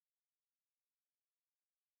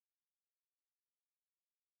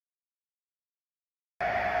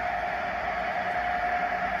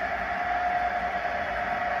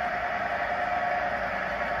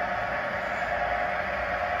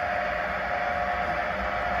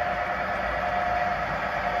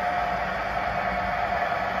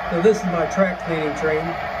So this is my track cleaning train.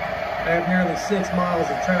 I have nearly 6 miles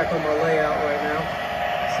of track on my layout right now.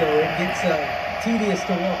 So it gets tedious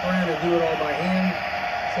to walk around and do it all by hand.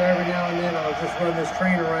 So every now and then I'll just run this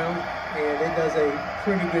train around, and it does a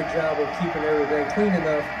pretty good job of keeping everything clean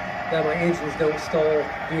enough that my engines don't stall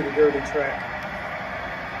due to dirty track.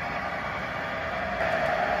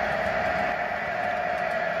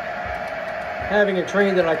 Having a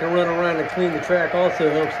train that I can run around and clean the track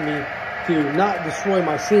also helps me to not destroy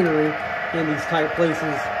my scenery in these tight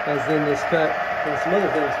places as in this cut and some other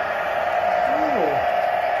things.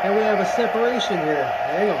 Oh, and we have a separation here.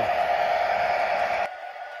 Hang on.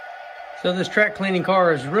 So this track cleaning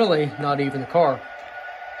car is really not even a car.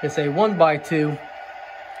 It's a 1x2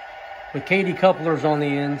 with KD couplers on the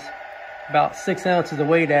ends, about 6 ounces of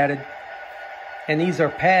weight added. And these are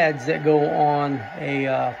pads that go on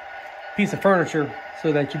a piece of furniture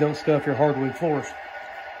so that you don't scuff your hardwood floors.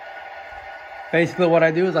 Basically what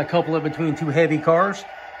I do is I couple it between 2 heavy cars,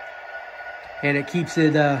 and it keeps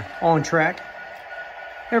it on track.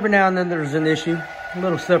 Every now and then there's an issue, a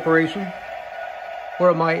little separation, where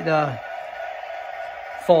it might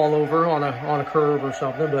fall over on a curve or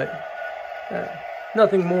something, but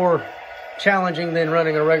nothing more challenging than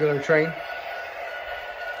running a regular train.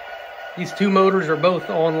 These 2 motors are both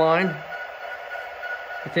online.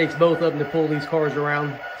 It takes both of them to pull these cars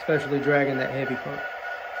around, especially dragging that heavy car.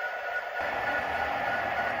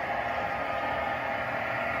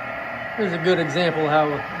 Here's a good example of how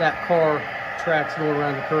that car tracks going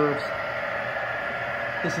around the curves.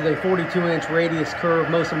 This is a 42-inch radius curve.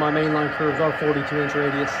 Most of my mainline curves are 42-inch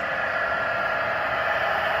radius.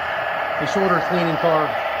 A shorter cleaning car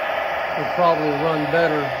would probably run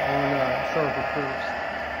better on sharper curves.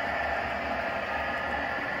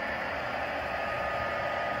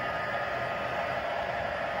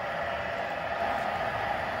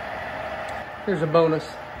 Here's a bonus.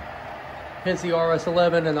 Hence the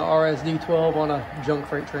RS11 and the RS D12 on a junk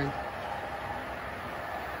freight train.